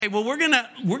Hey, well, we're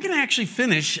gonna actually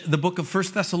finish the book of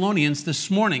 1 Thessalonians this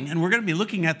morning, and we're going to be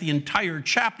looking at the entire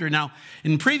chapter. Now,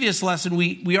 in previous lesson,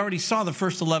 we already saw the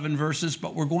first 11 verses,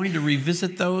 but we're going to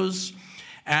revisit those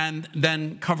and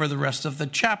then cover the rest of the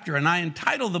chapter. And I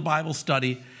entitled the Bible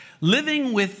study,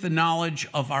 Living with the Knowledge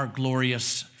of Our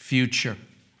Glorious Future.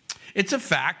 It's a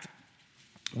fact,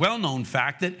 well-known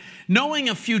fact, that knowing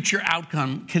a future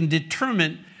outcome can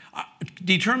determine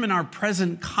our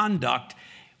present conduct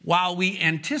while we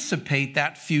anticipate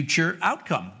that future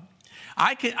outcome.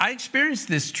 I experienced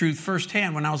this truth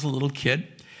firsthand when I was a little kid.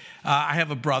 I have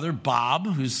a brother, Bob,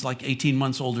 who's like 18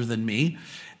 months older than me.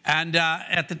 And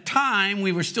at the time,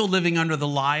 we were still living under the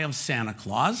lie of Santa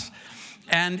Claus.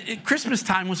 And Christmas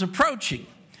time was approaching.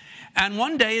 And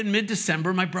one day in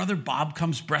mid-December, my brother Bob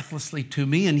comes breathlessly to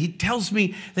me, and he tells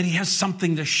me that he has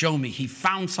something to show me. He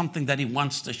found something that he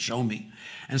wants to show me.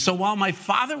 And so while my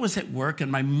father was at work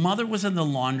and my mother was in the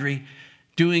laundry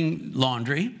doing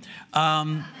laundry,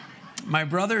 my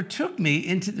brother took me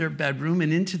into their bedroom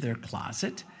and into their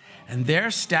closet. And there,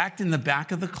 stacked in the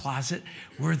back of the closet,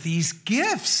 were these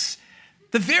gifts,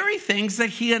 the very things that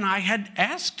he and I had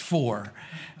asked for.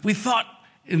 We thought,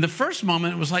 in the first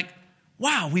moment, it was like,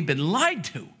 wow, we've been lied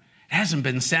to. It hasn't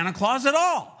been Santa Claus at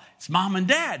all. It's mom and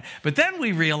dad. But then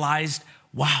we realized,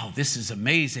 wow, this is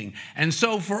amazing. And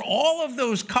so for all of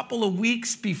those couple of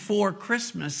weeks before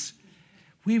Christmas,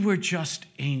 we were just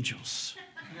angels.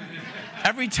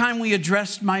 Every time we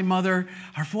addressed my mother,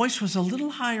 our voice was a little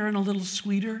higher and a little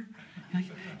sweeter. Like,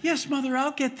 yes, Mother,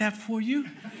 I'll get that for you.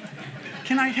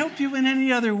 Can I help you in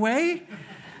any other way?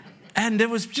 And there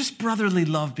was just brotherly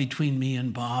love between me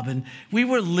and Bob, and we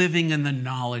were living in the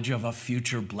knowledge of a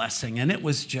future blessing, and it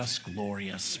was just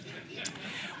glorious.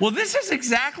 Well, this is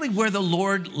exactly where the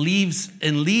Lord leads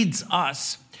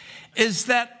us, is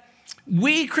that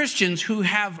we Christians who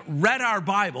have read our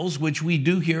Bibles, which we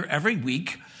do here every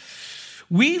week,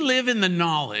 we live in the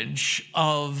knowledge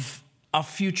of a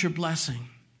future blessing.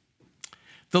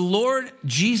 The Lord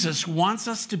Jesus wants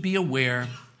us to be aware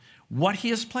what he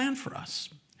has planned for us.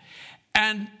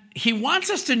 And he wants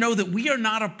us to know that we are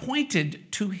not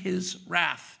appointed to his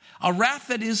wrath, a wrath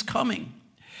that is coming.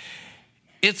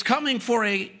 It's coming for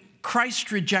a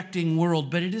Christ-rejecting world,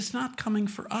 but it is not coming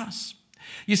for us.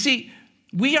 You see,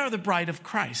 we are the bride of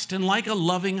Christ, and like a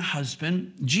loving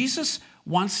husband, Jesus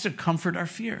wants to comfort our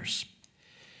fears.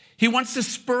 He wants to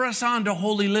spur us on to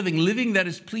holy living that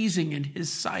is pleasing in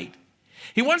his sight.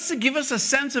 He wants to give us a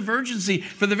sense of urgency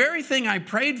for the very thing I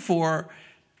prayed for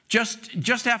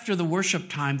just after the worship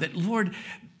time, that, Lord,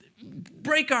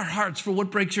 break our hearts for what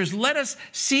breaks yours. Let us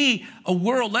see a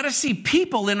world, let us see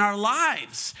people in our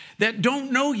lives that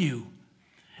don't know you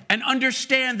and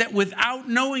understand that without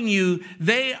knowing you,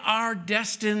 they are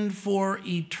destined for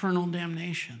eternal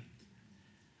damnation.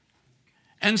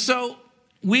 And so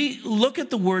we look at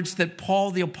the words that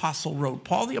Paul the Apostle wrote.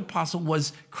 Paul the Apostle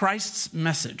was Christ's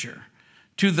messenger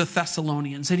to the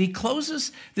Thessalonians. And he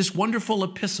closes this wonderful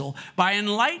epistle by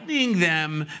enlightening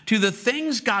them to the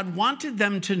things God wanted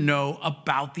them to know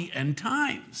about the end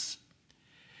times.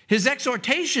 His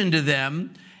exhortation to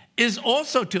them is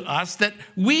also to us that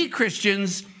we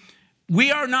Christians,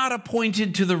 we are not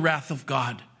appointed to the wrath of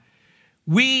God.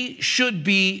 We should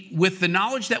be, with the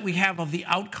knowledge that we have of the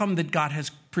outcome that God has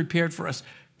prepared for us,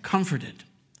 comforted.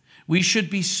 We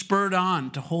should be spurred on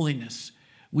to holiness.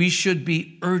 We should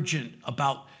be urgent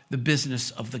about the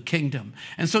business of the kingdom.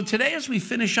 And so today, as we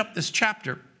finish up this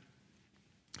chapter,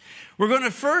 we're going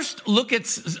to first look at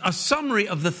a summary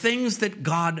of the things that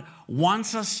God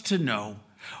wants us to know,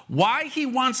 why he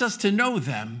wants us to know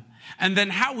them, and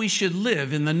then how we should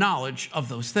live in the knowledge of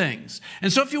those things.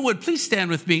 And so if you would, please stand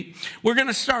with me. We're going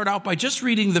to start out by just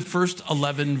reading the first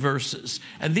 11 verses.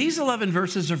 And these 11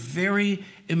 verses are very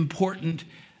important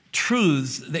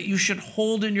truths that you should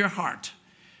hold in your heart,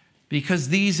 because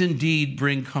these indeed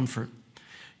bring comfort.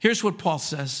 Here's what Paul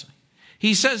says.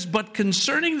 He says, "But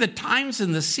concerning the times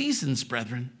and the seasons,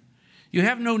 brethren, you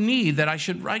have no need that I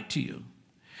should write to you.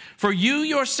 For you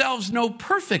yourselves know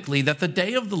perfectly that the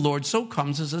day of the Lord so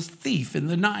comes as a thief in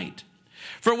the night.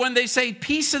 For when they say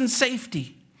peace and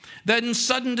safety, then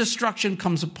sudden destruction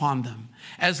comes upon them,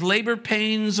 as labor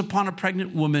pains upon a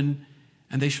pregnant woman,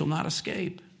 and they shall not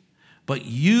escape. But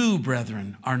you,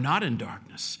 brethren, are not in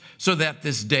darkness, so that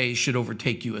this day should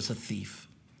overtake you as a thief.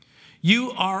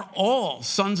 You are all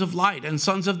sons of light and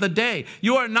sons of the day.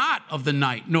 You are not of the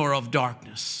night nor of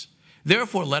darkness.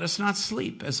 Therefore, let us not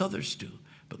sleep as others do,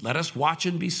 but let us watch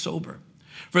and be sober.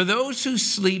 For those who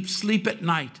sleep, sleep at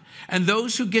night, and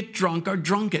those who get drunk are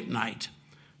drunk at night.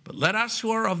 But let us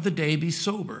who are of the day be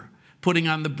sober, putting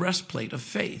on the breastplate of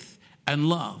faith and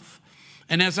love,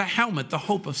 and as a helmet, the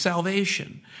hope of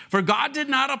salvation. For God did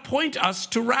not appoint us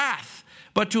to wrath,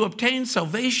 but to obtain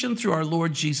salvation through our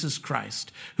Lord Jesus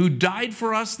Christ, who died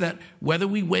for us that whether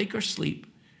we wake or sleep,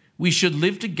 we should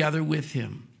live together with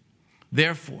him.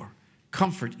 Therefore,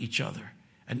 comfort each other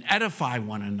and edify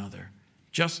one another,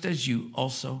 just as you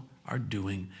also are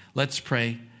doing. Let's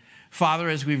pray. Father,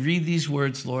 as we read these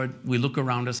words, Lord, we look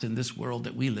around us in this world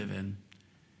that we live in.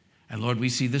 And Lord, we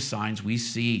see the signs. We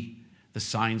see the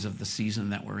signs of the season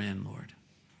that we're in, Lord.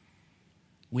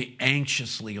 We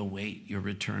anxiously await your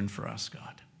return for us,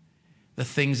 God. The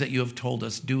things that you have told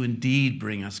us do indeed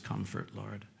bring us comfort,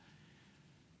 Lord,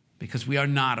 because we are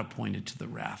not appointed to the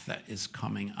wrath that is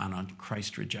coming on a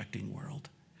Christ-rejecting world.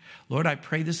 Lord, I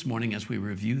pray this morning as we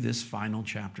review this final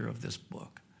chapter of this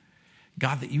book,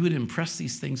 God, that you would impress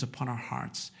these things upon our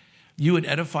hearts. You would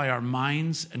edify our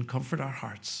minds and comfort our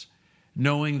hearts,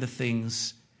 knowing the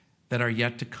things that are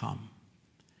yet to come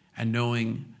and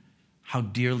knowing how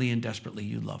dearly and desperately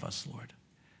you love us, Lord.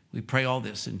 We pray all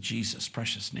this in Jesus'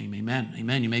 precious name. Amen.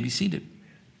 Amen. You may be seated.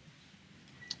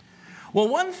 Well,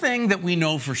 one thing that we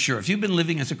know for sure, if you've been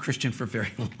living as a Christian for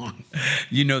very long,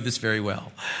 you know this very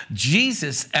well.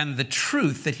 Jesus and the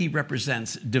truth that he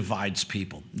represents divides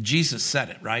people. Jesus said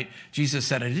it, right? Jesus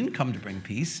said, I didn't come to bring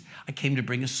peace. I came to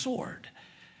bring a sword.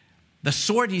 The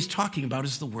sword he's talking about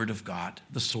is the word of God,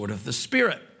 the sword of the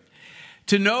Spirit.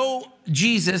 To know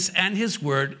Jesus and his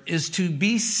word is to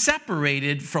be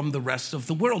separated from the rest of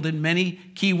the world in many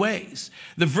key ways.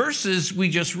 The verses we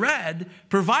just read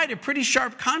provide a pretty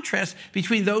sharp contrast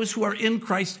between those who are in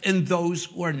Christ and those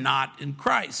who are not in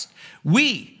Christ.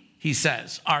 We, he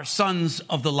says, are sons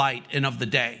of the light and of the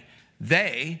day.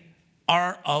 They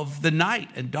are of the night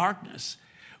and darkness.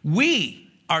 We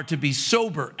are to be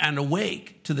sober and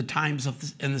awake to the times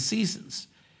and the seasons.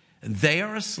 And they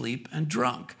are asleep and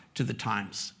drunk to the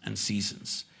times and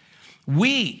seasons.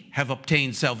 We have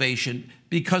obtained salvation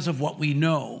because of what we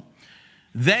know.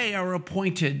 They are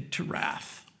appointed to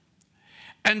wrath.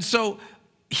 And so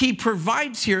he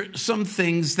provides here some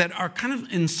things that are kind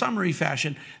of in summary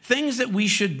fashion, things that we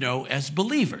should know as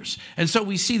believers. And so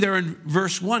we see there in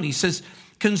verse 1, he says,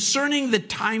 concerning the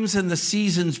times and the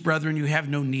seasons, brethren, you have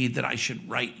no need that I should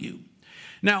write you.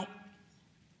 Now,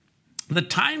 the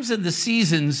times and the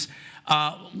seasons,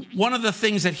 one of the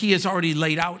things that he has already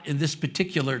laid out in this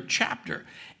particular chapter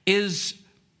is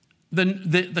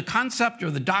the concept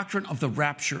or the doctrine of the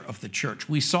rapture of the church.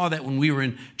 We saw that when we were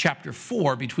in chapter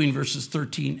 4 between verses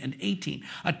 13 and 18.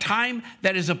 A time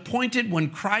that is appointed when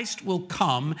Christ will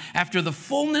come after the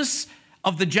fullness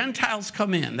of the Gentiles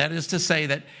come in. That is to say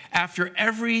that after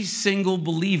every single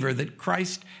believer that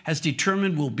Christ has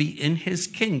determined will be in his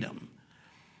kingdom,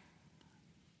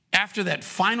 after that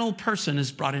final person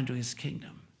is brought into his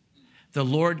kingdom, the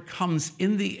Lord comes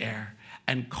in the air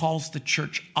and calls the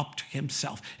church up to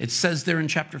himself. It says there in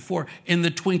chapter 4, in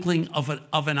the twinkling of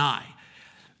an eye.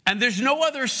 And there's no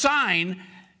other sign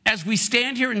as we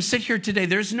stand here and sit here today.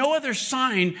 There's no other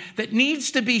sign that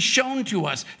needs to be shown to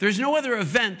us. There's no other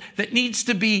event that needs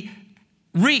to be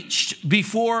reached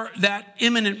before that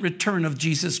imminent return of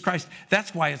Jesus Christ.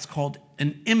 That's why it's called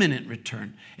an imminent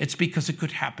return. It's because it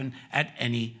could happen at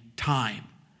any time.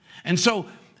 And so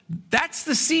that's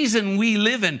the season we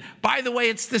live in. By the way,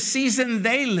 it's the season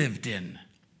they lived in.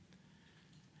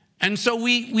 And so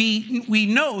we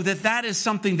know that that is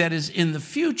something that is in the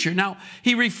future. Now,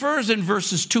 he refers in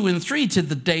verses 2 and 3 to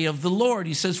the day of the Lord.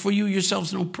 He says, for you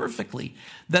yourselves know perfectly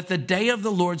that the day of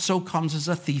the Lord so comes as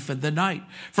a thief in the night.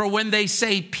 For when they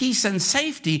say peace and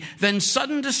safety, then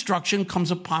sudden destruction comes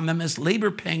upon them as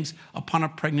labor pangs upon a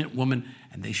pregnant woman,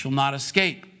 and they shall not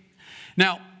escape.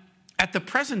 Now, at the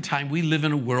present time, we live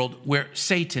in a world where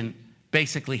Satan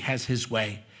basically has his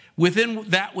way within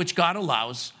that which God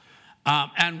allows,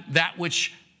 and that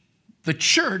which the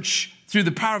church, through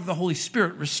the power of the Holy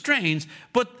Spirit, restrains.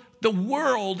 But the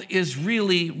world is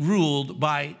really ruled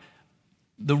by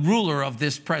the ruler of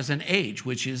this present age,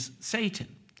 which is Satan.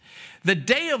 The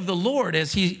day of the Lord,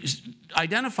 as he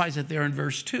identifies it there in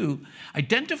verse 2,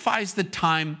 identifies the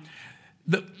time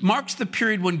that marks the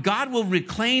period when God will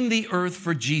reclaim the earth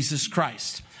for Jesus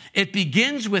Christ. It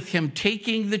begins with him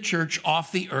taking the church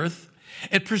off the earth.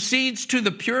 It proceeds to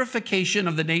the purification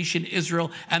of the nation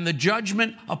Israel and the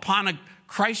judgment upon a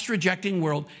Christ-rejecting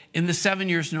world in the 7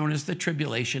 years known as the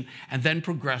tribulation, and then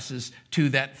progresses to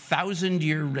that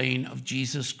 1,000-year reign of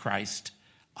Jesus Christ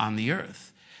on the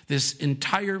earth. This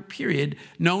entire period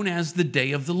known as the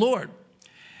day of the Lord.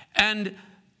 And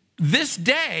this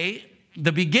day,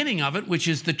 the beginning of it, which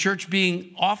is the church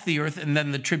being off the earth and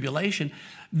then the tribulation,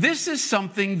 this is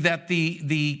something that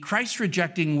the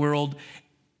Christ-rejecting world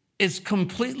is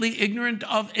completely ignorant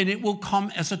of, and it will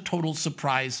come as a total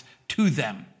surprise to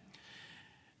them.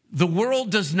 The world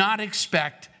does not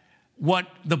expect what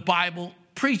the Bible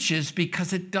preaches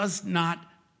because it does not,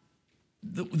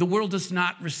 the world does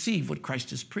not receive what Christ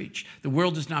has preached. The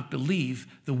world does not believe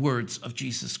the words of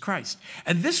Jesus Christ.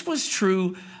 And this was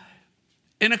true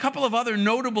in a couple of other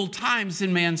notable times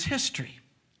in man's history.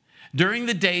 During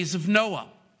the days of Noah,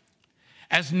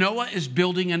 as Noah is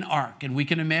building an ark, and we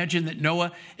can imagine that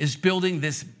Noah is building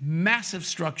this massive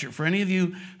structure. For any of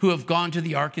you who have gone to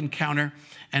the Ark Encounter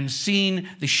and seen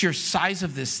the sheer size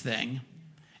of this thing,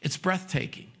 it's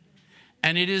breathtaking.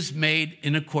 And it is made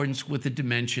in accordance with the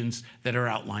dimensions that are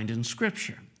outlined in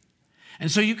Scripture.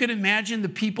 And so you can imagine the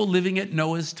people living at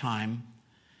Noah's time,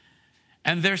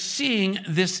 and they're seeing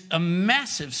this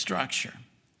massive structure.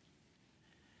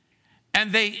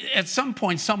 And at some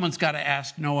point, someone's got to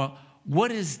ask Noah,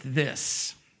 what is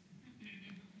this?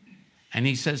 And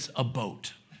he says, a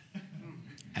boat.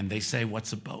 And they say,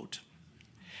 what's a boat?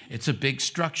 It's a big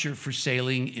structure for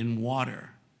sailing in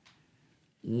water.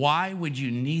 Why would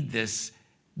you need this,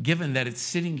 given that it's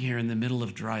sitting here in the middle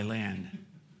of dry land?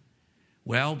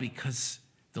 Well, because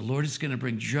the Lord is going to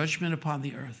bring judgment upon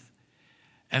the earth.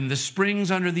 And the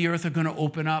springs under the earth are going to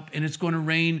open up, and it's going to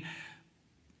rain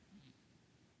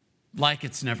like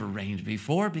it's never rained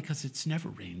before, because it's never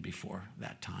rained before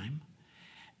that time.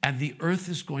 And the earth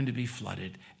is going to be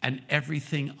flooded, and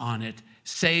everything on it,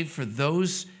 save for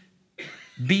those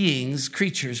beings,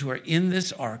 creatures who are in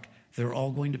this ark, they're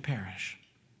all going to perish.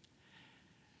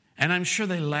 And I'm sure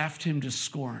they laughed him to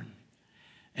scorn.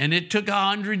 And it took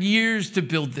 100 years to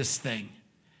build this thing.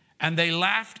 And they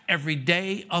laughed every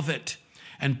day of it.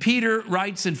 And Peter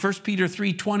writes in 1 Peter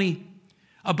 3:20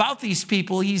 about these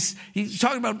people. He's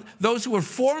talking about those who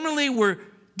formerly were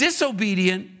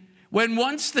disobedient when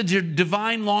once the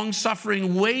divine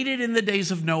long-suffering waited in the days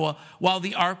of Noah while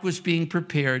the ark was being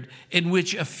prepared, in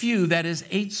which a few, that is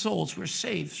 8 souls, were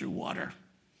saved through water.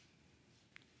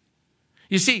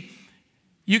 You see,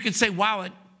 you could say, wow,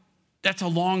 that's a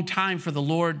long time for the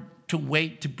Lord to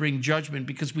wait to bring judgment,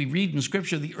 because we read in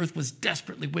Scripture the earth was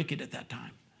desperately wicked at that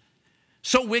time.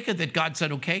 So wicked that God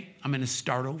said, okay, I'm going to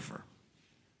start over.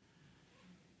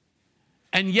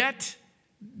 And yet,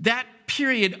 that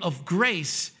period of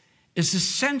grace is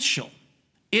essential.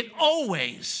 It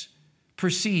always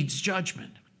precedes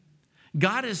judgment.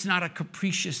 God is not a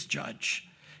capricious judge.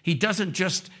 He doesn't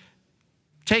just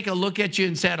take a look at you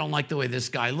and say, I don't like the way this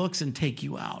guy looks, and take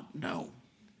you out. No.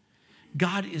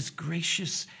 God is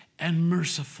gracious and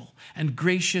merciful, and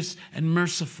gracious and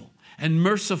merciful, and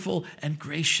merciful and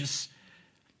gracious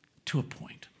to a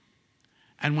point.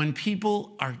 And when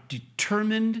people are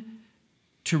determined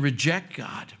to reject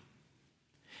God,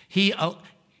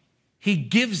 he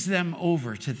gives them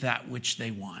over to that which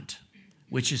they want,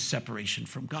 which is separation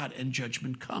from God, and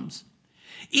judgment comes.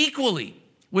 Equally,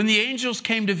 when the angels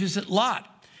came to visit Lot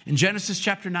in Genesis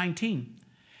chapter 19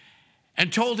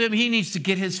 and told him he needs to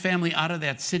get his family out of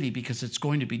that city because it's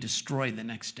going to be destroyed the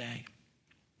next day.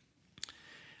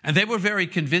 And they were very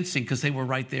convincing because they were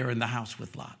right there in the house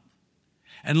with Lot.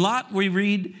 And Lot, we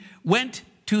read, went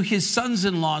to his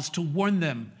sons-in-laws to warn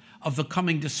them of the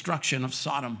coming destruction of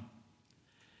Sodom.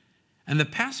 And the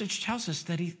passage tells us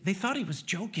that they thought he was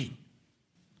joking.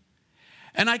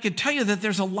 And I can tell you that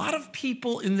there's a lot of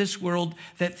people in this world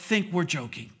that think we're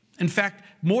joking. In fact,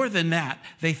 more than that,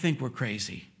 they think we're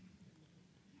crazy.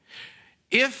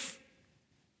 If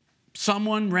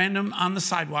someone random on the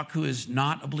sidewalk who is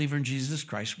not a believer in Jesus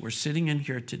Christ were sitting in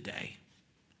here today,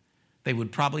 they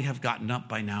would probably have gotten up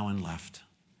by now and left,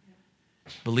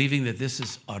 believing that this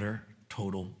is utter,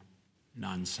 total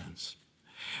nonsense.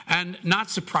 And not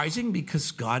surprising,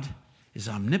 because God is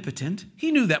omnipotent.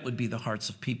 He knew that would be the hearts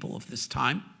of people of this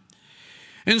time.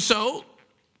 And so,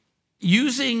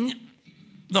 using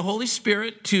the Holy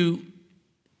Spirit to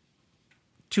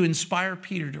inspire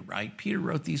Peter to write, Peter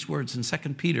wrote these words in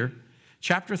 2 Peter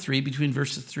chapter 3, between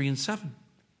verses 3 and 7.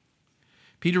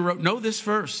 Peter wrote, know this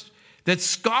first, that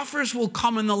scoffers will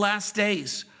come in the last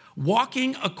days,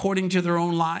 walking according to their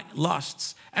own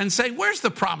lusts, and say, where's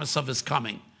the promise of his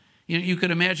coming? You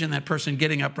could imagine that person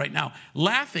getting up right now,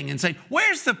 laughing and saying,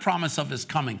 where's the promise of his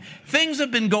coming? Things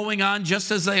have been going on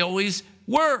just as they always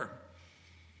were.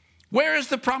 Where is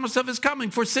the promise of his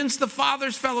coming? For since the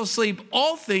fathers fell asleep,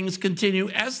 all things continue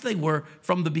as they were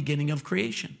from the beginning of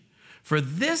creation. For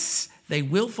this they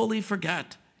willfully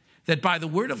forget, that by the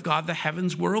word of God the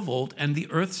heavens were of old, and the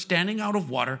earth standing out of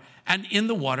water and in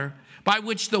the water, by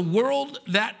which the world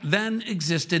that then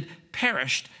existed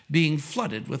perished, being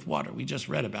flooded with water. We just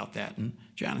read about that in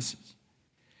Genesis.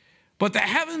 But the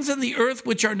heavens and the earth,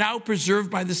 which are now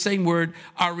preserved by the same word,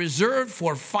 are reserved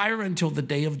for fire until the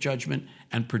day of judgment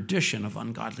and perdition of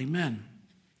ungodly men.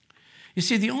 You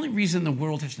see, the only reason the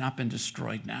world has not been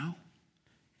destroyed now,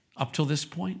 up till this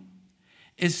point,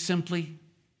 is simply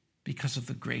because of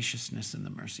the graciousness and the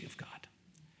mercy of God.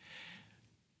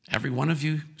 Every one of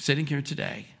you sitting here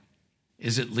today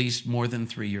is at least more than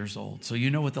 3 years old. So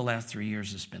you know what the last 3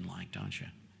 years has been like, don't you?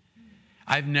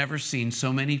 I've never seen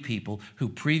so many people who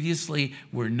previously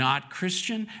were not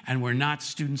Christian and were not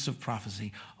students of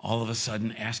prophecy, all of a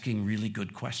sudden asking really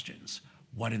good questions.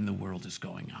 What in the world is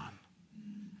going on?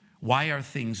 Why are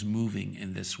things moving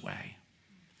in this way?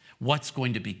 What's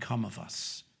going to become of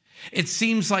us? It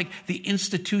seems like the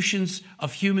institutions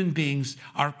of human beings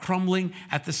are crumbling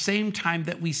at the same time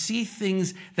that we see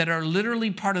things that are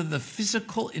literally part of the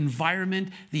physical environment,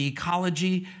 the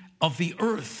ecology of the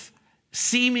earth,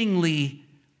 seemingly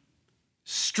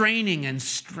straining and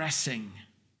stressing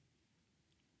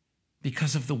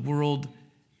because of the world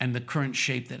and the current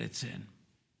shape that it's in.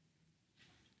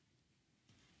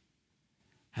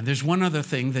 And there's one other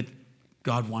thing that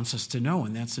God wants us to know,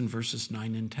 and that's in verses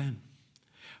 9 and 10.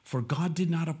 For God did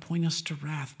not appoint us to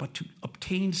wrath, but to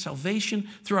obtain salvation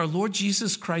through our Lord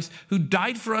Jesus Christ, who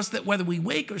died for us that whether we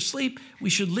wake or sleep, we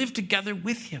should live together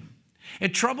with him.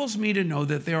 It troubles me to know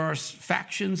that there are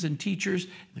factions and teachers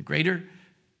in the greater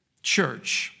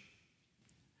church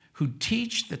who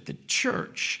teach that the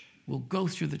church will go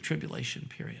through the tribulation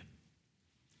period.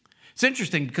 It's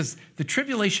interesting because the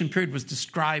tribulation period was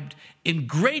described in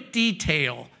great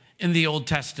detail in the Old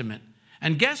Testament.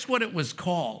 And guess what it was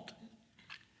called?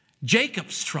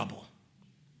 Jacob's trouble.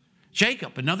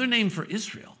 Jacob, another name for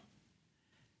Israel.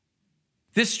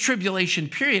 This tribulation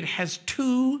period has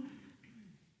two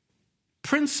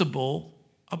principal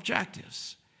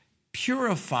objectives.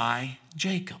 Purify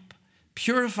Jacob.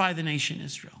 Purify the nation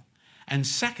Israel. And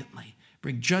secondly,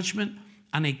 bring judgment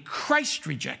on a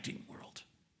Christ-rejecting world.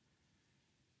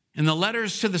 In the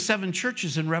letters to the 7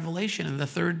 churches in Revelation, in the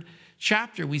 3rd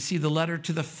chapter, we see the letter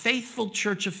to the faithful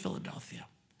church of Philadelphia.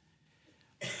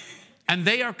 And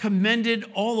they are commended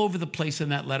all over the place in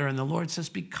that letter. And the Lord says,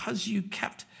 because you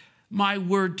kept my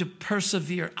word to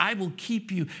persevere, I will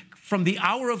keep you from the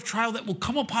hour of trial that will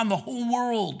come upon the whole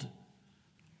world.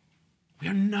 We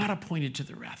are not appointed to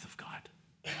the wrath of God.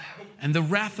 And the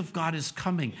wrath of God is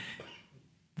coming.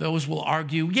 Those will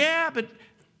argue, yeah, but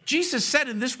Jesus said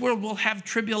in this world we'll have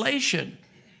tribulation.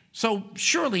 So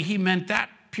surely he meant that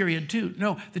period too.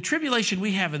 No, the tribulation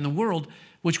we have in the world,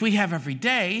 which we have every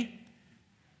day,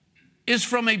 is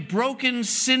from a broken,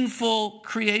 sinful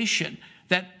creation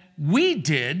that we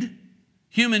did,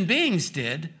 human beings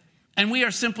did, and we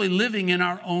are simply living in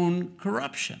our own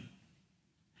corruption.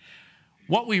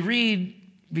 What we read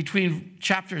between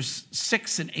chapters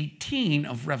 6 and 18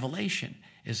 of Revelation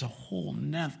is a whole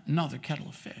another kettle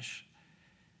of fish.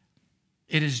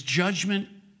 It is judgment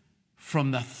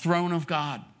from the throne of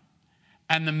God,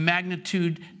 and the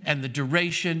magnitude and the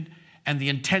duration and the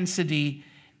intensity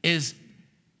is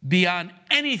beyond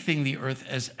anything the earth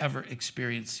has ever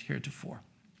experienced heretofore.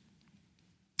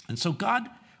 And so God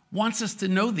wants us to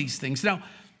know these things. Now,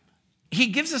 he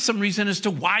gives us some reason as to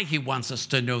why he wants us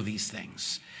to know these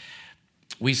things.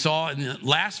 We saw in the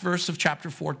last verse of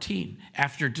chapter 14,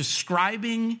 after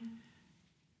describing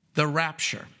the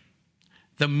rapture,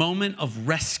 the moment of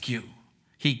rescue,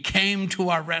 he came to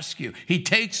our rescue. He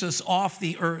takes us off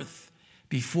the earth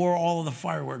before all of the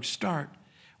fireworks start.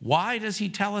 Why does he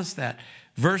tell us that?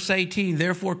 Verse 18,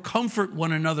 therefore comfort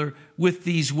one another with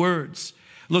these words.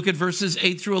 Look at verses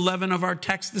 8 through 11 of our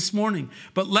text this morning.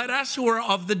 But let us who are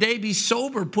of the day be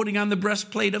sober, putting on the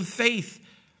breastplate of faith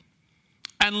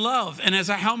and love, and as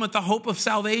a helmet the hope of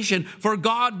salvation. For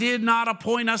God did not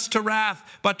appoint us to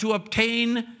wrath, but to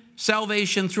obtain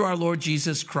salvation through our Lord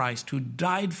Jesus Christ, who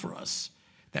died for us,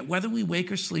 that whether we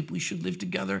wake or sleep, we should live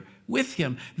together with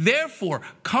him. Therefore,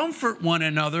 comfort one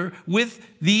another with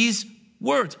these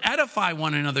words. Edify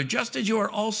one another, just as you are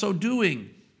also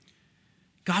doing.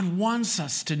 God wants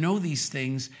us to know these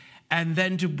things and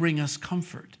then to bring us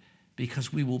comfort,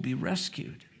 because we will be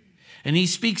rescued. And he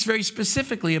speaks very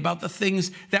specifically about the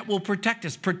things that will protect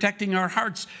us, protecting our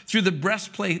hearts through the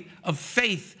breastplate of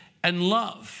faith and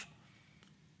love.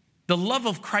 The love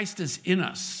of Christ is in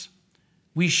us.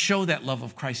 We show that love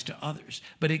of Christ to others,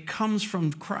 but it comes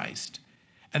from Christ.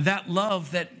 And that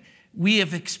love that we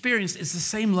have experienced is the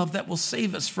same love that will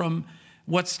save us from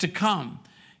what's to come.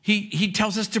 He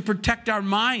tells us to protect our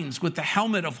minds with the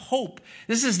helmet of hope.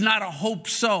 This is not a hope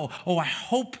so, I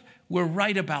hope we're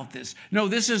right about this. No,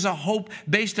 this is a hope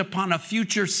based upon a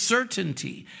future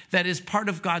certainty that is part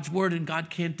of God's word, and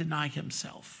God can't deny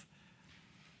himself.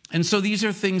 And so these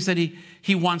are things that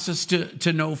he wants us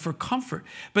to know for comfort.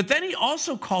 But then he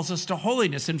also calls us to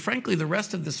holiness. And frankly, the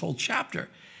rest of this whole chapter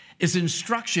is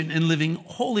instruction in living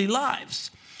holy lives.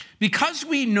 Because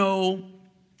we know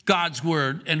God's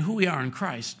word and who we are in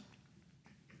Christ,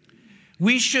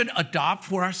 we should adopt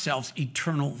for ourselves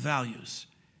eternal values.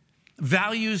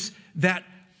 Values that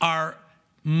are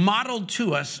modeled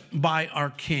to us by our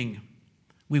King.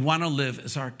 We want to live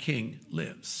as our King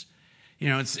lives. You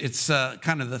know, it's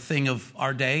kind of the thing of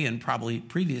our day and probably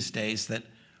previous days that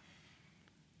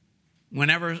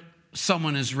whenever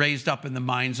someone is raised up in the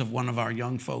minds of one of our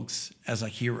young folks as a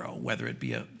hero, whether it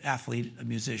be an athlete, a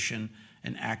musician,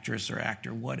 an actress or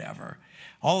actor, whatever,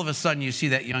 all of a sudden you see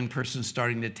that young person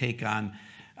starting to take on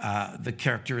the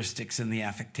characteristics and the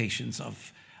affectations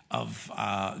of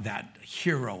that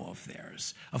hero of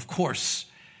theirs. Of course,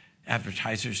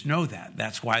 advertisers know that.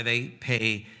 That's why they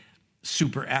pay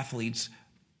super athletes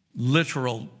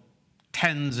literal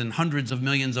tens and hundreds of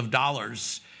millions of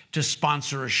dollars to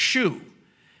sponsor a shoe.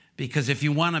 Because if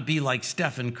you want to be like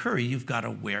Stephen Curry, you've got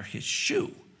to wear his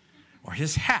shoe or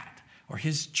his hat or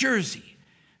his jersey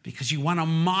because you want to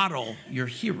model your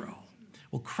hero.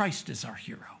 Well, Christ is our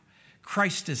hero.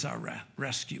 Christ is our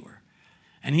rescuer.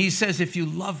 And he says, if you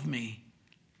love me,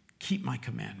 keep my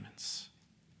commandments.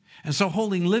 And so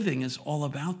holy living is all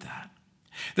about that.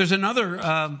 There's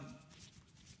another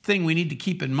thing we need to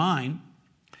keep in mind,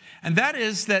 and that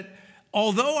is that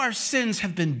although our sins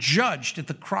have been judged at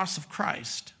the cross of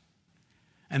Christ,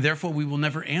 and therefore we will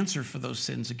never answer for those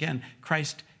sins again,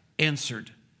 Christ answered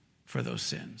for those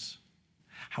sins.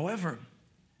 However,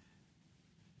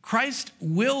 Christ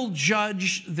will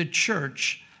judge the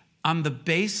church on the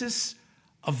basis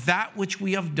of that which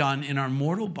we have done in our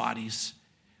mortal bodies,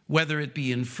 whether it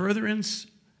be in furtherance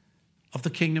of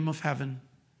the kingdom of heaven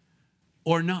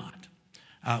or not.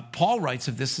 Paul writes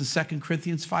of this in 2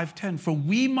 Corinthians 5:10, for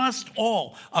we must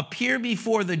all appear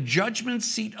before the judgment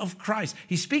seat of Christ.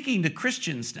 He's speaking to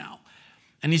Christians now.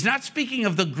 And he's not speaking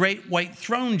of the great white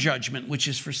throne judgment, which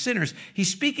is for sinners.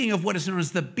 He's speaking of what is known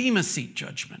as the Bema seat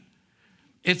judgment.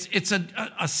 It's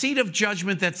a seat of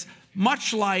judgment that's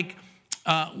much like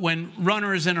when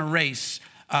runners in a race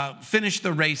finish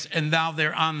the race and now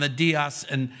they're on the dais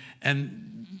and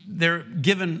they're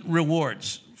given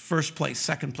rewards. First place,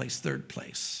 second place, third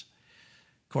place.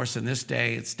 Of course, in this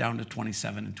day, it's down to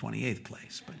 27th and 28th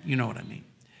place, but you know what I mean.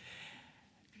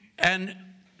 And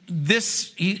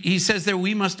this, he says there,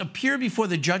 we must appear before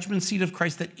the judgment seat of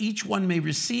Christ that each one may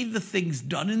receive the things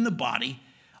done in the body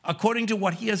according to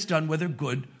what he has done, whether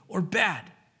good or bad.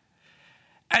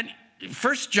 And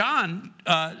 1 John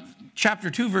chapter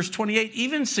 2, verse 28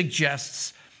 even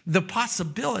suggests the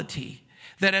possibility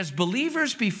that as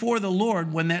believers before the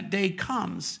Lord, when that day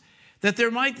comes, that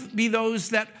there might be those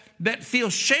that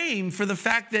feel shame for the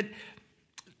fact that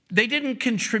they didn't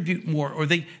contribute more, or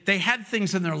they had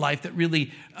things in their life that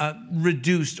really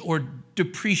reduced or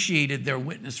depreciated their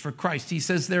witness for Christ. He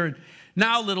says there,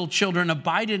 now little children,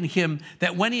 abide in him,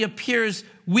 that when he appears,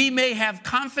 we may have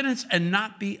confidence and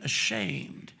not be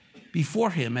ashamed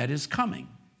before him at his coming.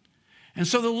 And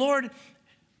so the Lord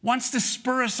wants to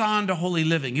spur us on to holy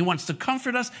living. He wants to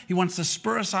comfort us. He wants to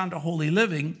spur us on to holy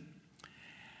living.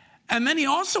 And then he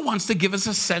also wants to give us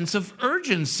a sense of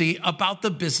urgency about the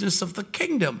business of the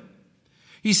kingdom.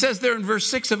 He says there in verse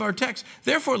 6 of our text,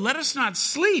 therefore let us not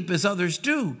sleep as others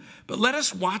do, but let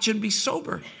us watch and be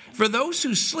sober. For those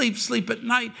who sleep, sleep at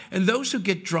night, and those who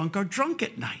get drunk are drunk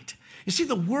at night. You see,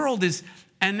 the world is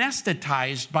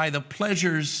anesthetized by the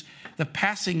pleasures, the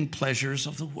passing pleasures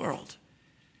of the world.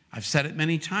 I've said it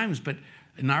many times, but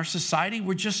in our society,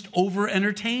 we're just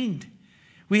over-entertained.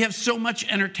 We have so much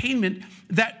entertainment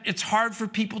that it's hard for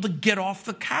people to get off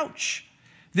the couch.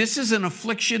 This is an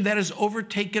affliction that has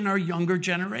overtaken our younger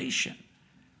generation.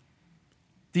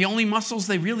 The only muscles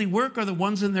they really work are the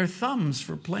ones in their thumbs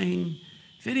for playing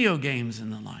video games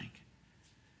and the like.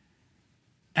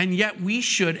 And yet we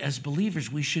should, as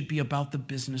believers, we should be about the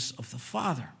business of the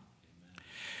Father.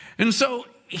 And so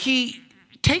he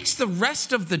takes the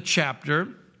rest of the chapter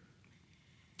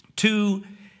to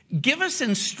give us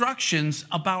instructions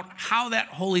about how that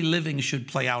holy living should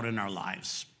play out in our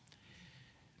lives.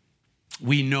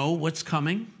 We know what's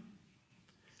coming.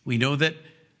 We know that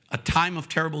a time of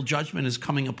terrible judgment is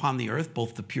coming upon the earth,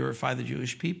 both to purify the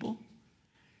Jewish people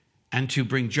and to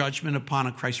bring judgment upon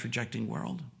a Christ-rejecting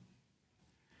world.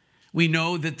 We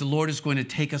know that the Lord is going to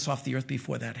take us off the earth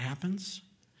before that happens.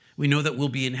 We know that we'll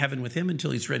be in heaven with him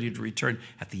until he's ready to return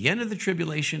at the end of the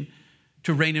tribulation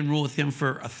to reign and rule with him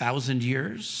for 1,000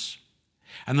 years.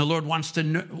 And the Lord wants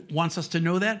us to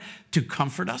know that, to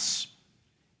comfort us,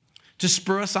 to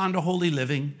spur us on to holy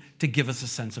living, to give us a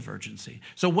sense of urgency.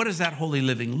 So what does that holy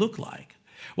living look like?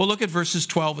 Well, look at verses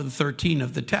 12 and 13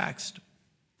 of the text.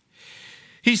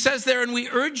 He says there, and we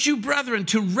urge you, brethren,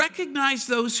 to recognize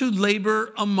those who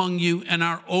labor among you and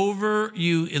are over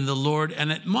you in the Lord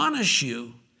and admonish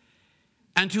you,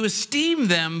 and to esteem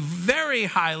them very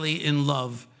highly in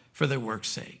love for their work's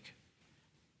sake.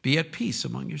 Be at peace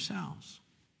among yourselves.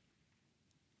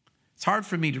 It's hard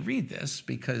for me to read this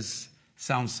because it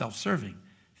sounds self-serving.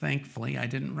 Thankfully, I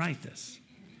didn't write this.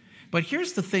 But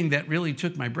here's the thing that really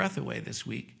took my breath away this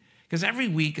week. Because every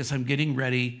week as I'm getting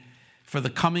ready for the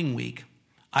coming week,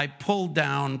 I pulled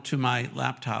down to my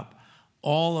laptop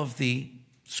all of the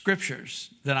scriptures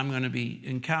that I'm going to be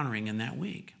encountering in that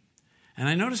week. And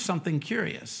I noticed something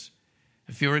curious.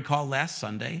 If you recall last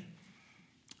Sunday,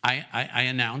 I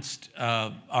announced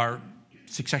our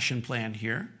succession plan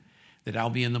here, that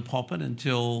I'll be in the pulpit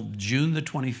until June the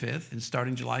 25th, and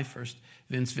starting July 1st,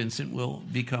 Vince Vincent will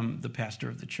become the pastor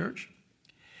of the church.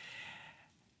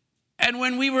 And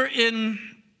when we were in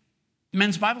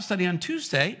men's Bible study on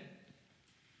Tuesday,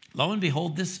 lo and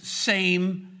behold, this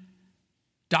same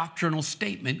doctrinal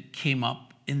statement came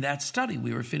up in that study.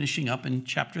 We were finishing up in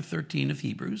chapter 13 of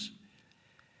Hebrews.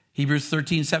 Hebrews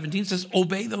 13:17 says,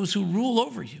 obey those who rule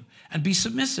over you and be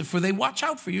submissive, for they watch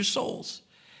out for your souls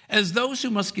as those who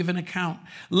must give an account.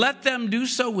 Let them do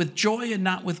so with joy and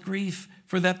not with grief,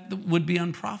 for that would be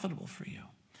unprofitable for you.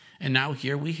 And now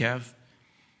here we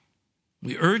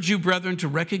urge you, brethren, to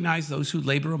recognize those who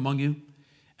labor among you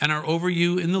and are over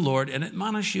you in the Lord, and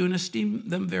admonish you and esteem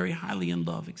them very highly in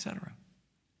love, etc.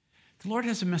 The Lord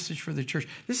has a message for the church.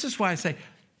 This is why I say,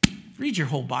 read your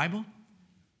whole Bible.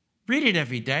 Read it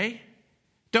every day.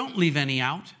 Don't leave any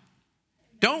out.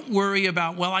 Don't worry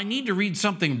about, well, I need to read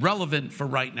something relevant for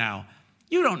right now.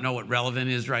 You don't know what relevant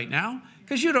is right now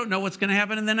because you don't know what's going to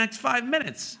happen in the next 5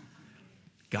 minutes.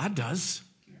 God does.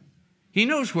 He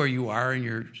knows where you are in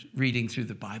your reading through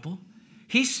the Bible.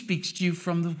 He speaks to you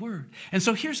from the Word. And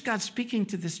so here's God speaking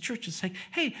to this church and saying,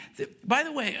 hey, by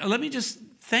the way, let me just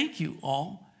thank you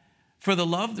all for the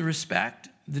love, the respect,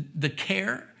 the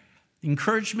care, the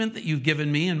encouragement that you've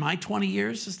given me in my 20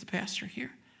 years as the pastor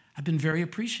here. I've been very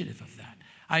appreciative of that.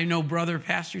 I know brother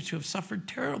pastors who have suffered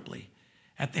terribly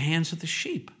at the hands of the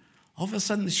sheep. All of a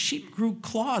sudden, the sheep grew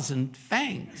claws and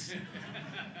fangs.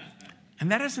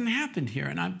 And that hasn't happened here,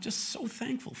 and I'm just so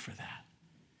thankful for that.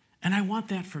 And I want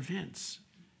that for Vince.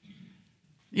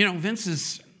 You know, Vince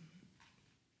is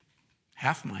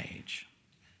half my age.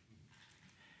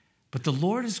 But the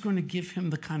Lord is going to give him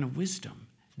the kind of wisdom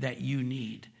that you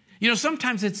need. You know,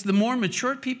 sometimes it's the more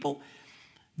mature people,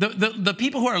 the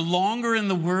people who are longer in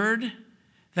the Word,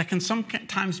 that can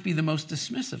sometimes be the most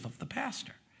dismissive of the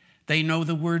pastor. They know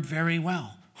the Word very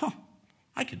well.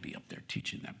 I could be up there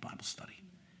teaching that Bible study.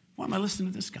 What am I listening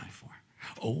to this guy for?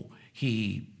 Oh,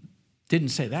 he didn't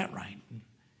say that right.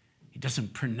 He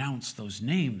doesn't pronounce those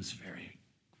names very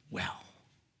well.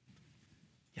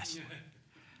 Yes.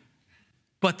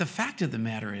 But the fact of the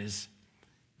matter is,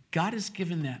 God has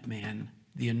given that man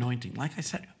the anointing. Like I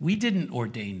said, we didn't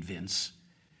ordain Vince.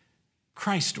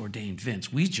 Christ ordained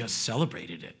Vince. We just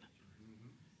celebrated it.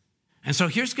 And so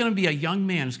here's going to be a young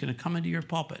man who's going to come into your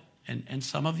pulpit. And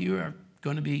some of you are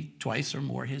going to be twice or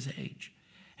more his age.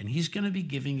 And he's going to be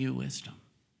giving you wisdom.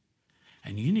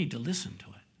 And you need to listen to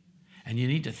it. And you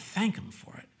need to thank him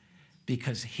for it.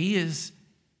 Because he is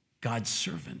God's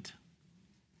servant.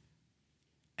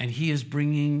 And he is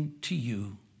bringing to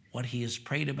you what he has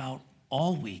prayed about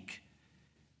all week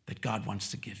that God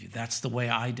wants to give you. That's the way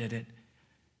I did it.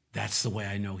 That's the way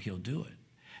I know he'll do it.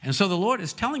 And so the Lord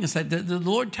is telling us that. The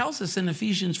Lord tells us in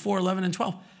Ephesians 4:11 and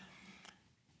 12.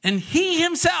 And he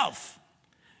himself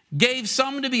gave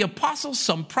some to be apostles,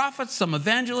 some prophets, some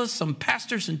evangelists, some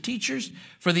pastors and teachers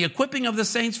for the equipping of the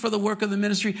saints, for the work of the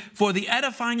ministry, for the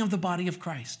edifying of the body of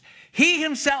Christ. He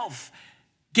himself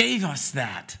gave us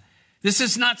that. This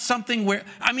is not something where,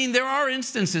 there are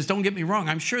instances, don't get me wrong.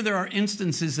 I'm sure there are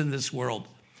instances in this world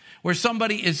where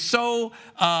somebody is so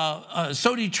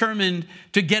determined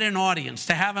to get an audience,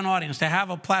 to have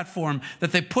a platform,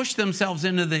 that they push themselves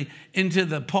into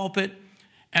the pulpit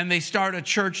and they start a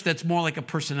church that's more like a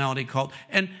personality cult.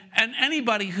 And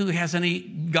anybody who has any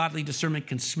godly discernment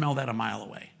can smell that a mile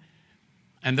away.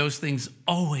 And those things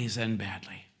always end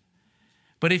badly.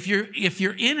 But if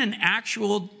you're in an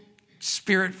actual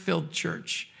Spirit-filled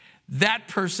church, that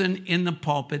person in the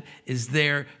pulpit is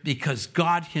there because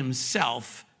God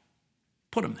himself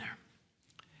put him there.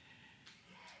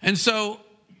 And so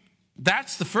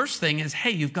that's the first thing is,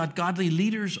 hey, you've got godly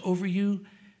leaders over you.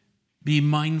 Be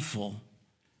mindful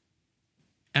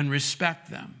and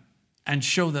respect them and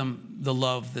show them the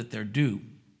love that they're due.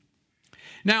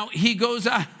 Now, he goes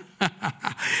on,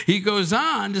 he goes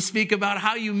on to speak about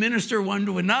how you minister one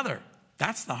to another.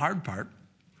 That's the hard part.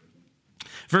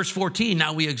 Verse 14,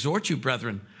 now we exhort you,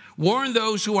 brethren, warn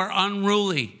those who are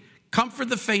unruly, comfort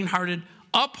the faint-hearted,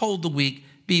 uphold the weak,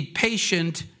 be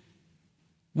patient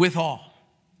with all.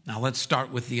 Now let's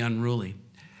start with the unruly.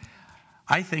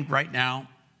 I think right now,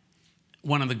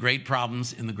 one of the great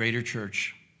problems in the greater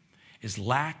church is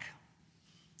lack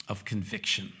of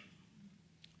conviction.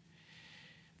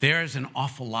 There's an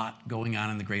awful lot going on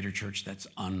in the greater church that's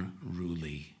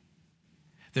unruly.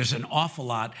 There's an awful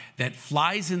lot that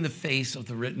flies in the face of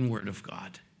the written word of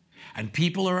God. And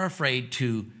people are afraid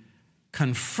to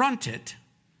confront it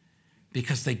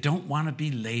because they don't want to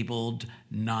be labeled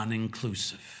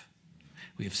non-inclusive.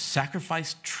 We have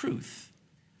sacrificed truth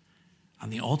on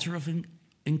the altar of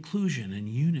inclusion and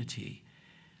unity.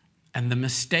 And the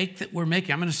mistake that we're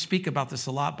making, I'm going to speak about this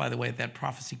a lot, by the way, at that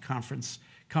prophecy conference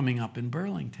coming up in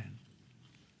Burlington.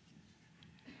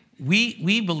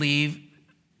 We believe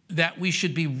that we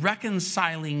should be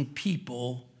reconciling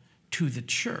people to the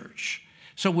church.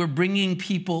 So we're bringing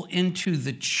people into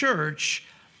the church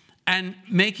and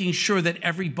making sure that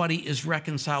everybody is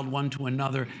reconciled one to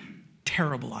another.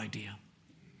 Terrible idea.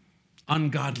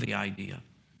 Ungodly idea.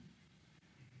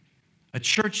 A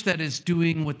church that is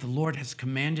doing what the Lord has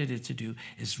commanded it to do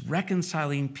is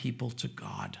reconciling people to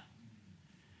God.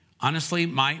 Honestly,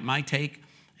 my take,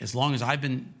 as long as I've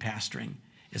been pastoring,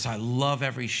 is I love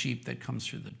every sheep that comes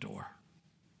through the door.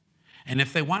 And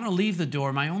if they want to leave the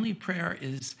door, my only prayer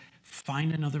is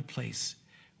find another place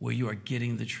where you are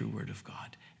getting the true word of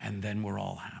God. And then we're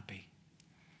all happy.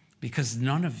 Because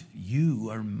none of you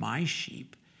are my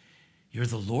sheep. You're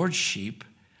the Lord's sheep.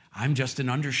 I'm just an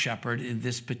under shepherd in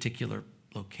this particular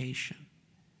location.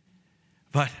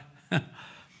 But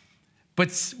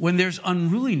when there's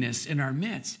unruliness in our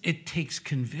midst, it takes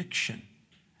conviction.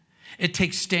 It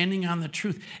takes standing on the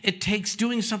truth. It takes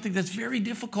doing something that's very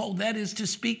difficult. That is to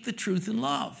speak the truth in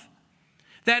love.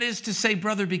 That is to say,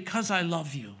 brother, because I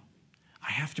love you,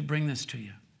 I have to bring this to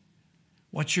you.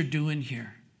 What you're doing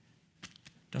here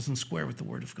doesn't square with the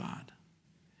word of God.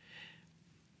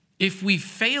 If we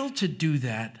fail to do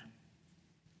that,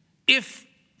 if,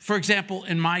 for example,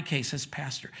 in my case as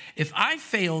pastor, if I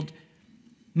failed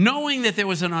knowing that there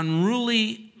was an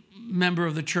unruly member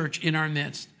of the church in our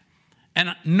midst,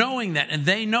 and knowing that, and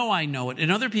they know I know it,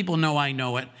 and other people know I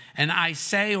know it, and I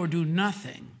say or do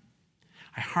nothing,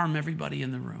 I harm everybody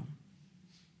in the room.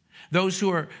 Those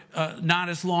who are not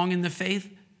as long in the faith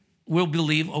will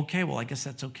believe, okay, well, I guess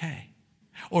that's okay.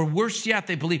 Or worse yet,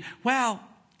 they believe, well,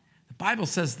 the Bible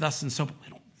says thus and so, but we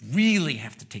don't really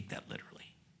have to take that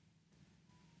literally.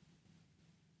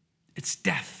 It's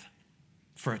death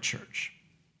for a church.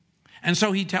 And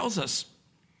so he tells us,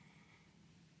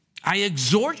 I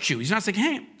exhort you. He's not saying,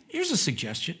 hey, here's a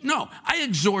suggestion. No, I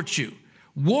exhort you.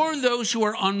 Warn those who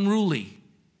are unruly.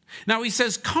 Now he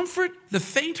says, comfort the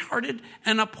faint-hearted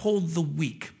and uphold the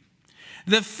weak.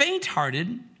 The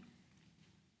faint-hearted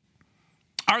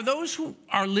are those who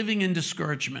are living in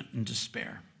discouragement and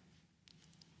despair.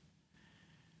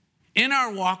 In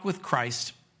our walk with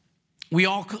Christ, we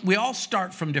all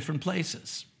start from different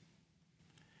places.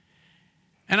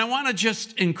 And I want to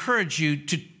just encourage you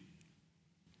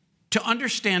to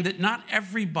understand that not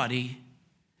everybody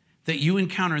that you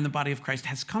encounter in the body of Christ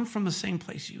has come from the same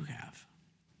place you have.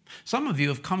 Some of you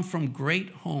have come from great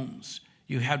homes.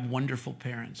 You had wonderful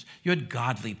parents. You had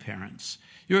godly parents.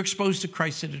 You were exposed to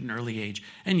Christ at an early age.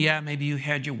 And yeah, maybe you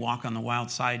had your walk on the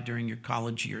wild side during your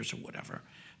college years or whatever.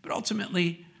 But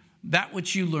ultimately, that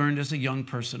which you learned as a young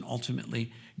person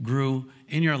ultimately grew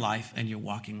in your life and you're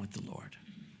walking with the Lord.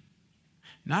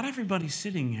 Not everybody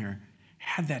sitting here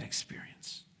had that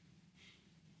experience.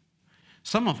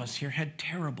 Some of us here had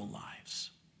terrible lives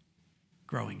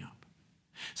growing up.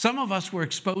 Some of us were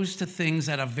exposed to things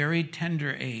at a very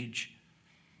tender age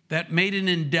that made an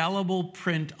indelible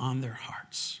print on their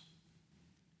hearts.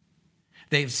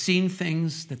 They've seen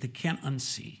things that they can't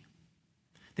unsee.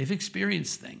 They've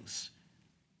experienced things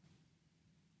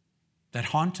that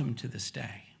haunt them to this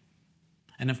day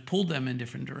and have pulled them in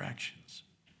different directions.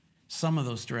 Some of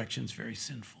those directions very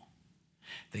sinful.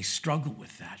 They struggle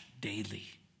with that daily.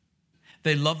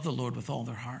 They love the Lord with all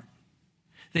their heart.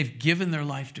 They've given their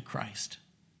life to Christ.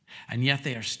 And yet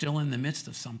they are still in the midst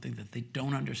of something that they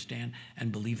don't understand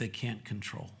and believe they can't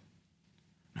control.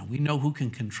 Now, we know who can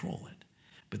control it.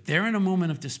 But they're in a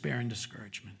moment of despair and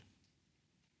discouragement.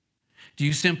 Do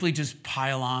you simply just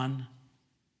pile on?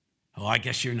 Oh, I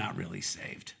guess you're not really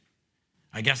saved.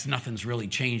 I guess nothing's really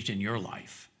changed in your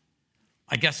life.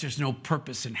 I guess there's no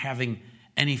purpose in having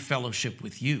any fellowship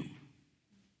with you.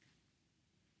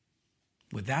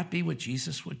 Would that be what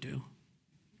Jesus would do?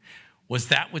 Was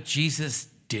that what Jesus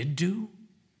did do?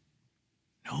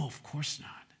 No, of course not.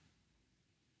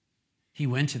 He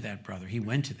went to that brother. He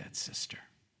went to that sister.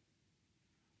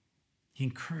 He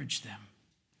encouraged them.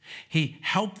 He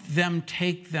helped them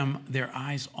take their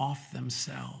eyes off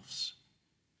themselves,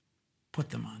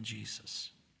 put them on Jesus.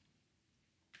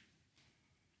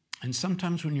 And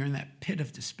sometimes when you're in that pit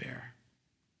of despair,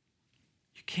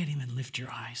 you can't even lift your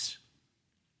eyes.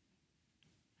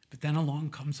 But then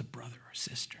along comes a brother or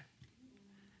sister,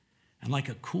 and like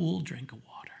a cool drink of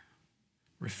water,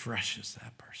 refreshes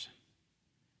that person.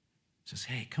 Says,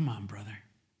 hey, come on, brother.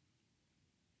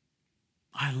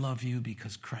 I love you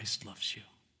because Christ loves you.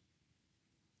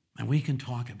 And we can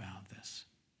talk about this.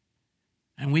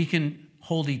 And we can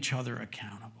hold each other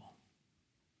accountable.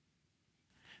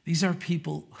 These are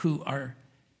people who are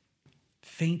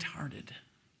faint-hearted,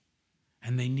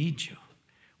 and they need you.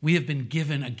 We have been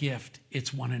given a gift.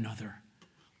 It's one another.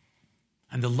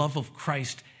 And the love of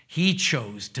Christ, he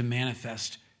chose to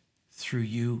manifest through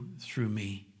you, through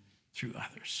me, through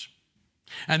others.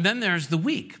 And then there's the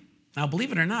weak. Now,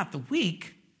 believe it or not, the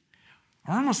weak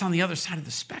are almost on the other side of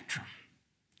the spectrum.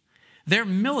 They're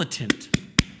militant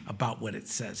about what it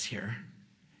says here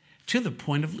to the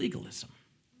point of legalism.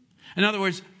 In other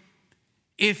words,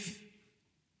 if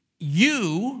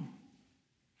you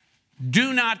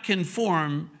do not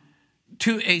conform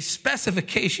to a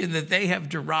specification that they have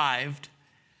derived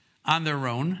on their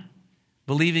own,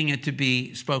 believing it to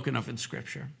be spoken of in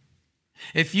Scripture,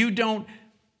 if you don't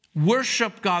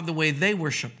worship God the way they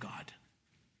worship God,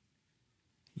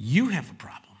 you have a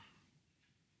problem.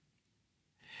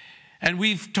 And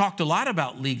we've talked a lot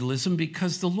about legalism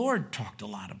because the Lord talked a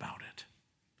lot about it.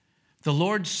 The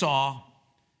Lord saw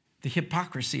the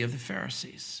hypocrisy of the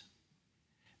Pharisees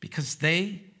because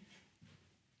they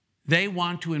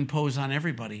want to impose on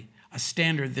everybody a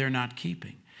standard they're not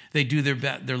keeping. They do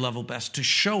their level best to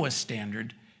show a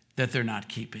standard that they're not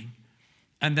keeping.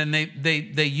 And then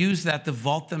they use that to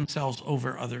vault themselves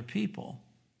over other people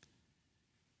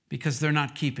because they're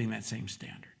not keeping that same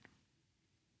standard.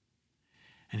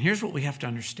 And here's what we have to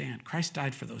understand. Christ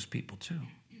died for those people too.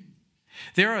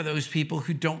 There are those people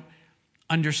who don't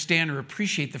understand or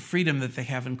appreciate the freedom that they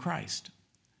have in Christ.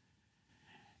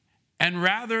 And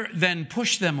rather than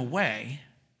push them away,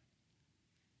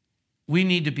 we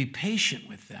need to be patient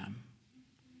with them.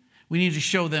 We need to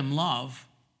show them love.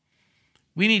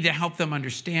 We need to help them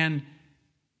understand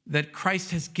that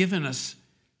Christ has given us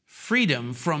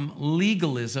freedom from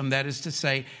legalism. That is to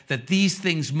say that these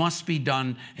things must be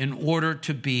done in order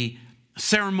to be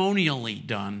ceremonially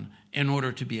done in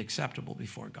order to be acceptable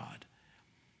before God.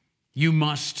 You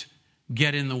must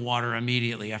get in the water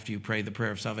immediately after you pray the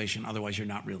prayer of salvation, otherwise you're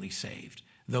not really saved.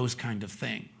 Those kind of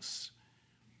things.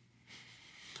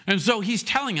 And so he's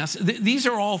telling us these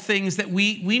are all things that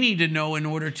we need to know in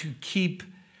order to keep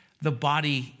the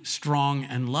body strong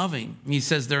and loving. He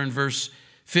says there in verse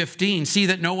 15, see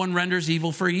that no one renders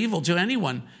evil for evil to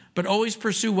anyone, but always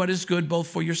pursue what is good both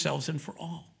for yourselves and for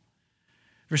all.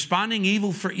 Responding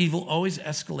evil for evil always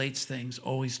escalates things,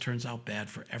 always turns out bad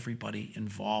for everybody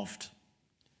involved.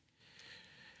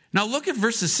 Now look at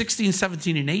verses 16,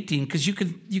 17, and 18, because you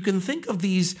can think of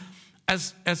these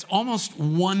as almost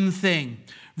one thing.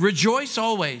 Rejoice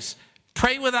always,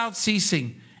 pray without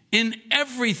ceasing, in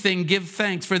everything give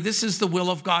thanks, for this is the will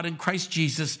of God in Christ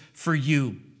Jesus for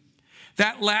you.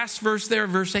 That last verse there,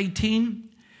 verse 18,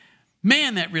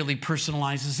 man, that really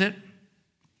personalizes it.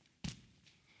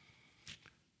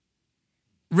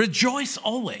 Rejoice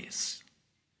always.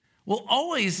 Well,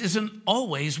 always isn't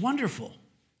always wonderful.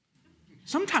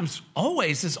 Sometimes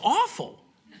always is awful.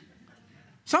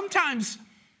 Sometimes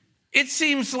it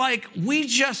seems like we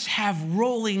just have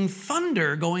rolling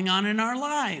thunder going on in our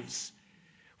lives.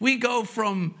 We go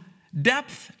from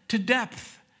depth to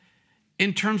depth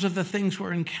in terms of the things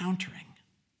we're encountering.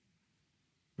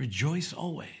 Rejoice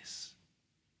always.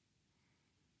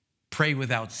 Pray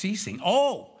without ceasing.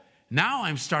 Oh, now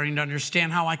I'm starting to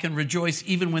understand how I can rejoice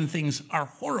even when things are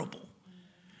horrible.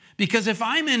 Because if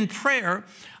I'm in prayer,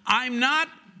 I'm not,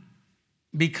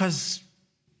 because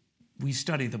we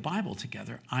study the Bible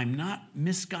together, I'm not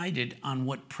misguided on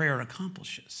what prayer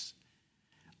accomplishes.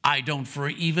 I don't for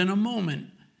even a moment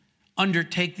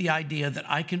undertake the idea that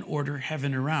I can order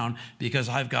heaven around because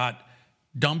I've got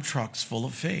dump trucks full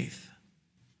of faith.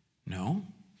 No.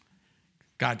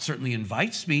 God certainly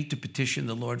invites me to petition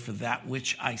the Lord for that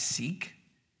which I seek.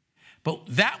 But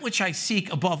that which I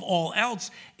seek above all else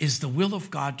is the will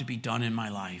of God to be done in my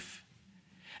life.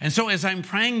 And so as I'm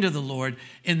praying to the Lord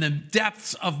in the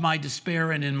depths of my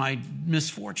despair and in my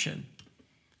misfortune,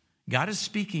 God is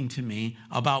speaking to me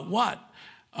about what?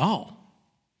 Oh,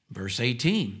 verse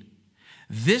 18.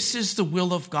 This is the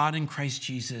will of God in Christ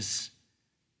Jesus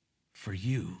for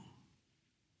you.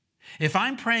 If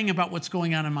I'm praying about what's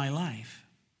going on in my life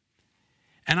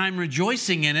and I'm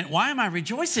rejoicing in it, why am I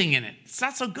rejoicing in it? It's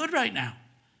not so good right now.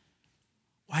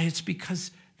 Why? It's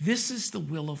because this is the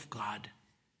will of God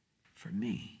for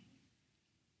me.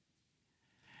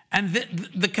 And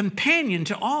the companion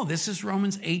to all this is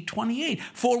Romans 8:28.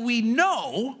 For we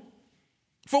know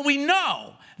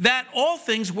that all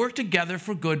things work together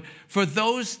for good for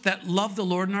those that love the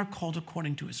Lord and are called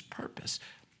according to his purpose,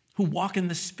 who walk in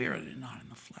the Spirit and not in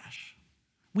the flesh.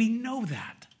 We know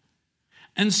that.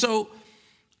 And so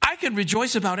I can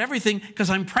rejoice about everything because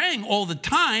I'm praying all the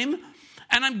time,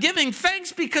 and I'm giving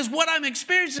thanks because what I'm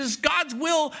experiencing is God's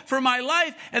will for my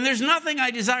life, and there's nothing I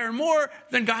desire more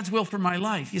than God's will for my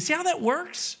life. You see how that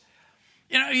works?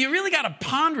 You know, you really got to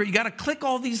ponder it. You got to click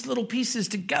all these little pieces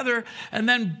together, and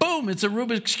then boom, it's a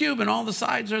Rubik's Cube, and all the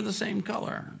sides are the same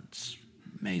color. It's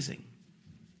amazing.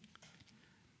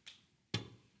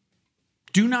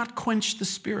 Do not quench the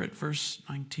Spirit, verse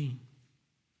 19.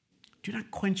 Do not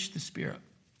quench the Spirit.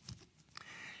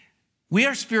 We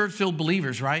are Spirit-filled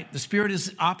believers, right? The Spirit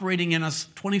is operating in us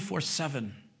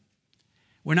 24/7.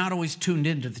 We're not always tuned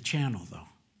into the channel, though.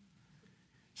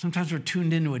 Sometimes we're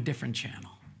tuned into a different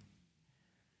channel.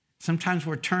 Sometimes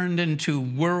we're turned into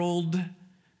worldly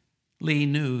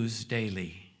news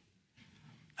daily.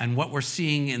 And what we're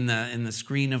seeing in the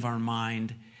screen of our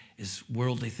mind is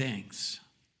worldly things.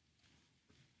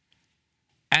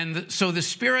 And so the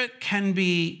Spirit can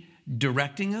be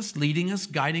directing us, leading us,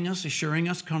 guiding us, assuring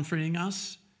us, comforting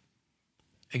us,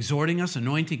 exhorting us,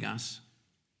 anointing us.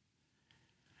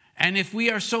 And if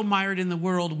we are so mired in the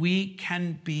world, we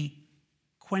can be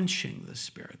quenching the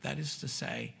Spirit. That is to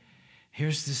say,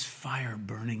 here's this fire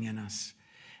burning in us,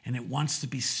 and it wants to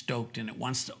be stoked, and it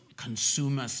wants to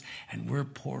consume us, and we're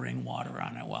pouring water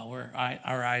on it while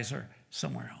our eyes are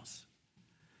somewhere else.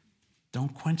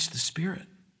 Don't quench the Spirit.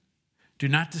 Do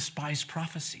not despise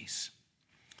prophecies.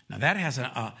 Now, that has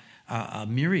a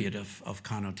myriad of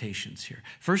connotations here.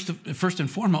 First and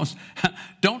foremost,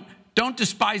 don't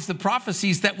despise the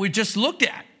prophecies that we just looked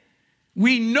at.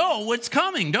 We know what's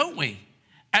coming, don't we?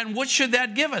 And what should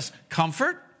that give us?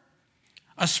 Comfort,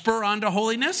 a spur on to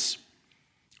holiness,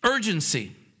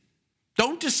 urgency.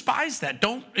 Don't despise that.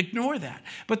 Don't ignore that.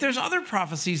 But there's other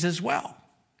prophecies as well.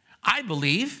 I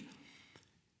believe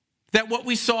that what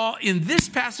we saw in this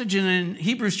passage and in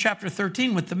Hebrews chapter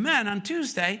 13 with the men on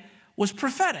Tuesday was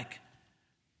prophetic.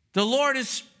 The Lord is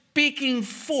speaking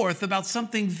forth about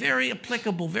something very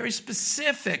applicable, very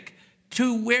specific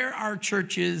to where our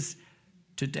church is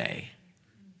today.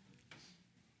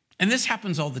 And this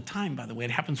happens all the time, by the way.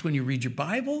 It happens when you read your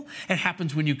Bible. It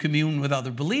happens when you commune with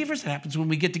other believers. It happens when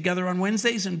we get together on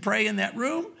Wednesdays and pray in that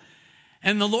room.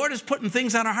 And the Lord is putting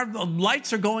things on our heart. The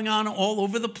lights are going on all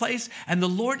over the place. And the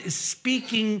Lord is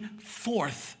speaking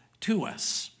forth to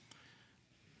us.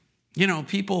 You know,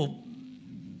 people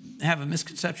have a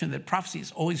misconception that prophecy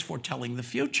is always foretelling the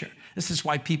future. This is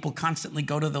why people constantly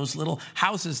go to those little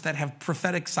houses that have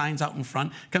prophetic signs out in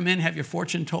front. Come in, have your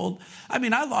fortune told. I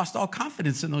mean, I lost all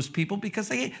confidence in those people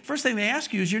because first thing they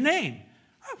ask you is your name.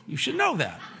 Oh, you should know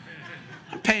that.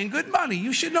 I'm paying good money.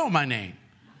 You should know my name.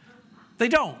 They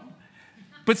don't.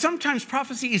 But sometimes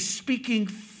prophecy is speaking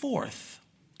forth.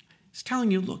 It's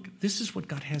telling you, look, this is what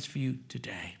God has for you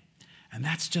today. And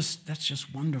that's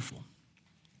just wonderful.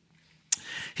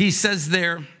 He says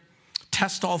there,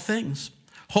 test all things.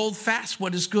 Hold fast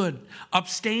what is good.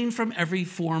 Abstain from every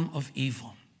form of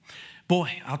evil.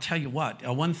 Boy, I'll tell you what,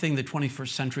 one thing the 21st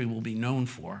century will be known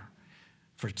for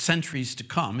centuries to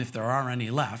come, if there are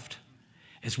any left,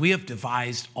 is we have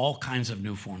devised all kinds of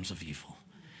new forms of evil.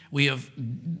 We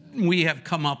have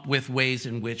come up with ways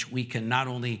in which we can not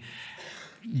only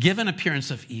give an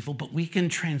appearance of evil, but we can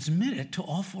transmit it to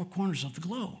all four corners of the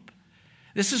globe.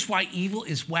 This is why evil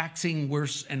is waxing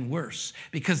worse and worse,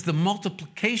 because the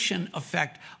multiplication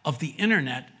effect of the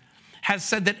internet has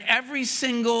said that every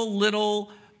single little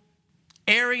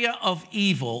area of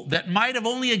evil that might have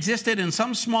only existed in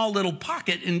some small little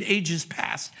pocket in ages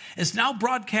past is now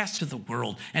broadcast to the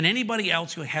world. And anybody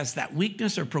else who has that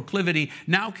weakness or proclivity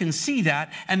now can see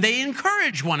that, and they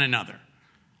encourage one another.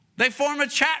 They form a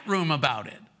chat room about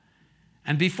it.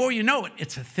 And before you know it,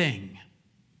 it's a thing.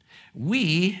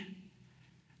 We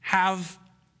have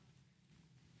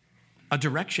a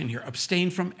direction here. Abstain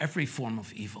from every form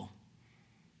of evil.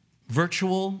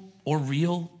 Virtual or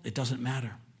real, it doesn't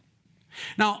matter.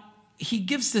 Now, he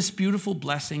gives this beautiful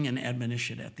blessing and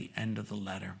admonition at the end of the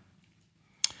letter.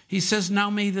 He says, now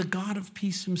may the God of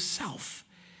peace himself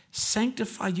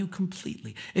sanctify you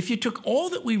completely. If you took all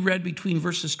that we read between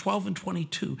verses 12 and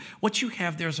 22, what you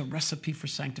have there is a recipe for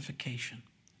sanctification.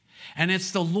 And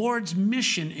it's the Lord's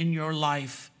mission in your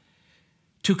life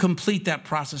to complete that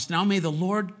process. Now may the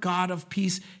Lord God of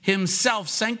peace himself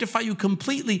sanctify you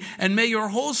completely, and may your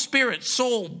whole spirit,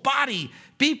 soul, body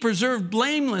be preserved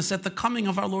blameless at the coming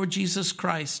of our Lord Jesus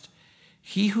Christ.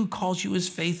 He who calls you is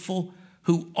faithful,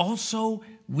 who also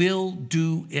will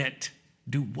do it.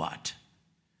 Do what?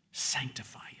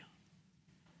 Sanctify you.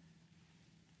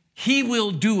 He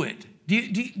will do it. Do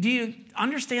you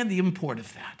understand the import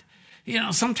of that?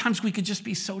 Sometimes we could just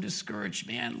be so discouraged.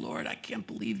 Man, Lord, I can't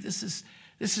believe this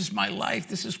is my life.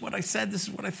 This is what I said. This is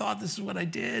what I thought. This is what I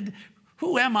did.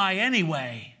 Who am I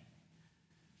anyway?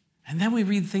 And then we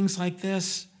read things like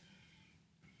this.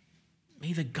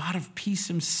 May the God of peace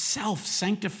himself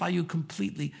sanctify you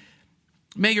completely.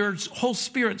 May your whole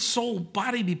spirit, soul,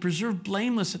 body be preserved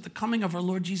blameless at the coming of our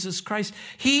Lord Jesus Christ.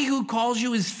 He who calls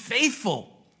you is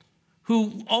faithful,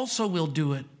 who also will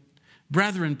do it.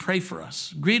 Brethren, pray for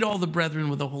us. Greet all the brethren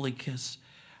with a holy kiss.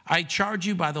 I charge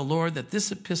you by the Lord that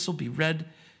this epistle be read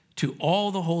to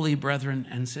all the holy brethren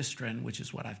and sistren, which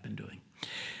is what I've been doing.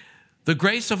 The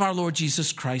grace of our Lord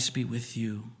Jesus Christ be with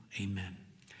you. Amen.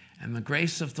 And the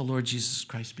grace of the Lord Jesus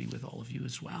Christ be with all of you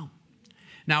as well.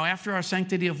 Now, after our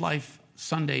Sanctity of Life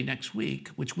Sunday next week,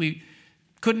 which we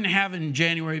couldn't have in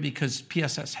January because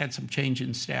PSS had some change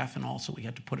in staff and also we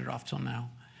had to put it off till now,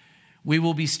 we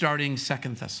will be starting 2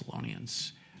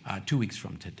 Thessalonians 2 weeks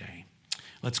from today.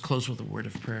 Let's close with a word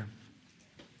of prayer.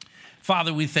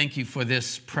 Father, we thank you for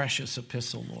this precious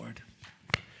epistle, Lord.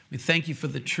 We thank you for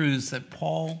the truths that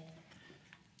Paul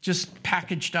just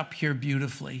packaged up here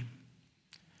beautifully.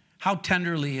 How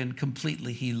tenderly and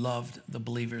completely he loved the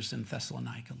believers in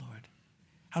Thessalonica, Lord.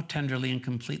 How tenderly and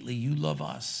completely you love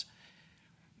us.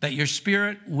 That your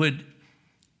Spirit would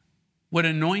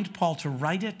anoint Paul to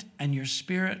write it, and your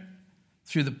Spirit,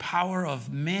 through the power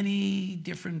of many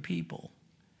different people,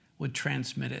 would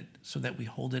transmit it so that we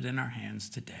hold it in our hands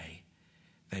today,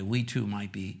 that we too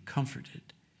might be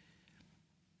comforted,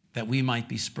 that we might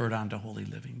be spurred on to holy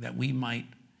living, that we might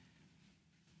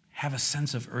have a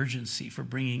sense of urgency for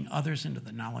bringing others into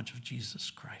the knowledge of Jesus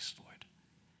Christ, Lord.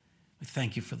 We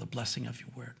thank you for the blessing of your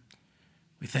word.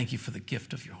 We thank you for the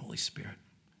gift of your Holy Spirit.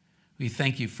 We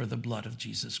thank you for the blood of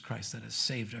Jesus Christ that has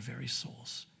saved our very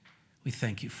souls. We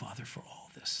thank you, Father, for all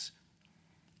this.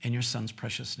 In your Son's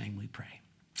precious name we pray.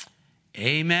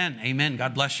 Amen. Amen.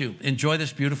 God bless you. Enjoy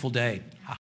this beautiful day.